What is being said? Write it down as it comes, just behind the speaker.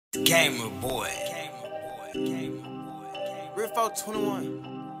Gamer boy. Real 421.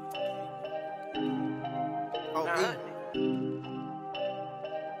 Oh,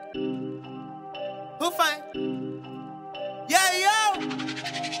 who fine? Yayo!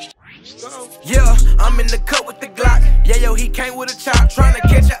 Yeah, I'm in the cut with the Glock. Yayo, he came with a chop, tryna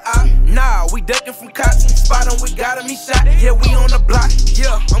catch a op. Nah, we ducking from cops. Spot him, we got him, he shot. Yeah, we on the block.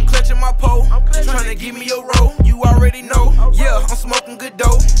 Yeah, I'm clutching my pole, tryna give me a roll. You already know. Yeah, I'm smoking good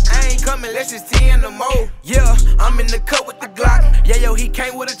dope. I ain't coming unless it's 10 or more. Yeah, I'm in the cut with the Glock. Yayo, he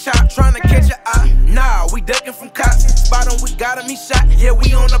came with a chop, tryna catch a op. Nah, we ducking from cops. Spot him, we got him, he shot. Yeah,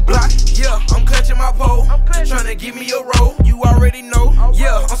 we on the block. Yeah, I'm clutching my pole, tryna give me a roll. You already know.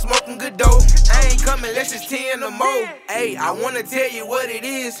 Yeah, I'm smoking good dope. I ain't coming unless it's 10 or more. Hey, I wanna tell you what it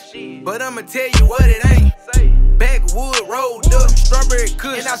is, but I'ma tell you what it ain't. Backwood rolled up, strawberry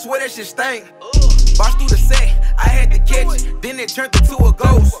kush, and I swear that shit stank. Boss through the set, I had to catch it, then it turned into a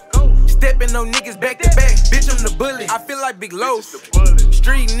ghost. Stepping on niggas back to back, bitch, I'm the bully. I feel like Big Los.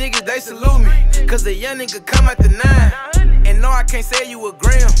 Street niggas, they salute me, cause a young nigga come out the 9. And no, I can't say you a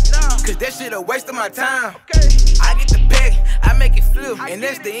gram, cause that shit a waste of my time. I get the pack, I make it flip, and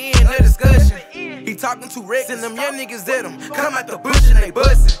that's the end of the discussion. He talking too reckless, and them young niggas at him come out the bush and they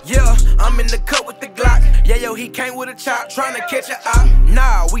bustin'. Yeah, I'm in the cut with the Glock. Yayo, he came with a chop, tryna catch a op.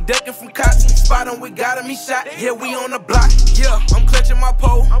 Nah, we ducking from cops. Spot him, we got him, he shot. Yeah, we on the block. Yeah, I'm clutching my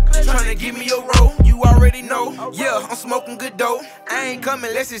pole, tryna give me a roll. You already know. Yeah, I'm smoking good dope. I ain't coming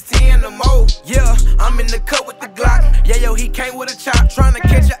unless it's 10 or more. Yeah, I'm in the cut with the Glock. Yayo, he came with a chop, tryna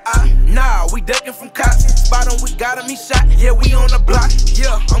catch a op. Nah, we ducking from cops. Spot him, we got him, he shot. Yeah, we on the block.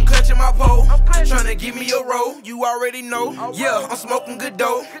 Yeah, I'm clutching my pole, tryna give me a roll. You already know. Yeah, I'm smoking good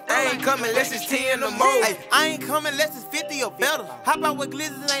dope. I ain't coming unless it's 10 or more. Ay, I ain't coming unless it's 50 or better. Hop out with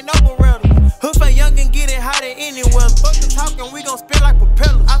glizzards, ain't no Beretta. Hoof ain't young and get it hotter anywhere. Fuck the talking, we gon' spin like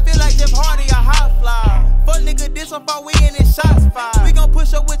propellers. I feel like Jeff Hardy, a high fly. Fuck nigga, this one before we in his shots fired. We gon'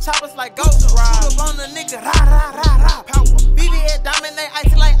 push up with choppers like Ghost Ride. Shoot up on the nigga, rah, rah, rah, rah. Power. VVS dominate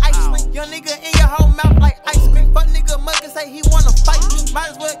icy like ice cream. Young nigga in your whole mouth like ice cream. Fuck nigga mugger say he wanna fight me.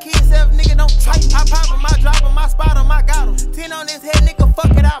 Might as well kill yourself, nigga, don't try. I pop him, I drop him, I spot him, I got him. 10 on his head, nigga, fuck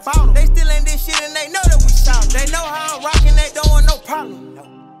it, I bought him. They still in this shit and they know that we shout. They know how I'm rockin', they don't want no problem. No,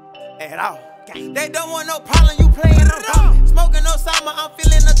 at all. They don't want no problem, you playin' on smoking no summer, I'm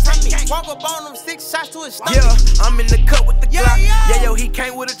feeling the tummy. Walk up on them, 6 shots to his stomach. Yeah, I'm in the cut with the Glock. Yayo, he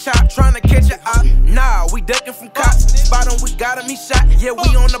came with a chop, tryna catch a op. Nah, we ducking from cops. Spot him, we got him, he shot. Yeah, we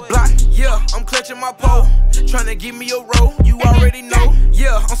on the block. Yeah, I'm clutching my pole, tryna give me a roll. You already know.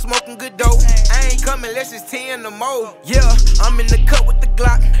 Yeah, I'm smoking good dope. I ain't coming unless it's 10 or more. Yeah, I'm in the cut with the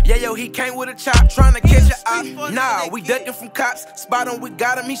Glock. Yayo, he came with a chop, tryna catch a op. Nah, we ducking from cops. Spot him, we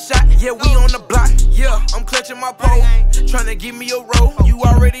got him, he shot. Yeah, we on the block. Yeah, I'm clutching my pole, tryna give me a roll. You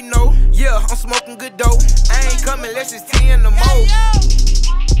already know. Yeah, I'm smoking good dope. I ain't coming unless it's 10 or more.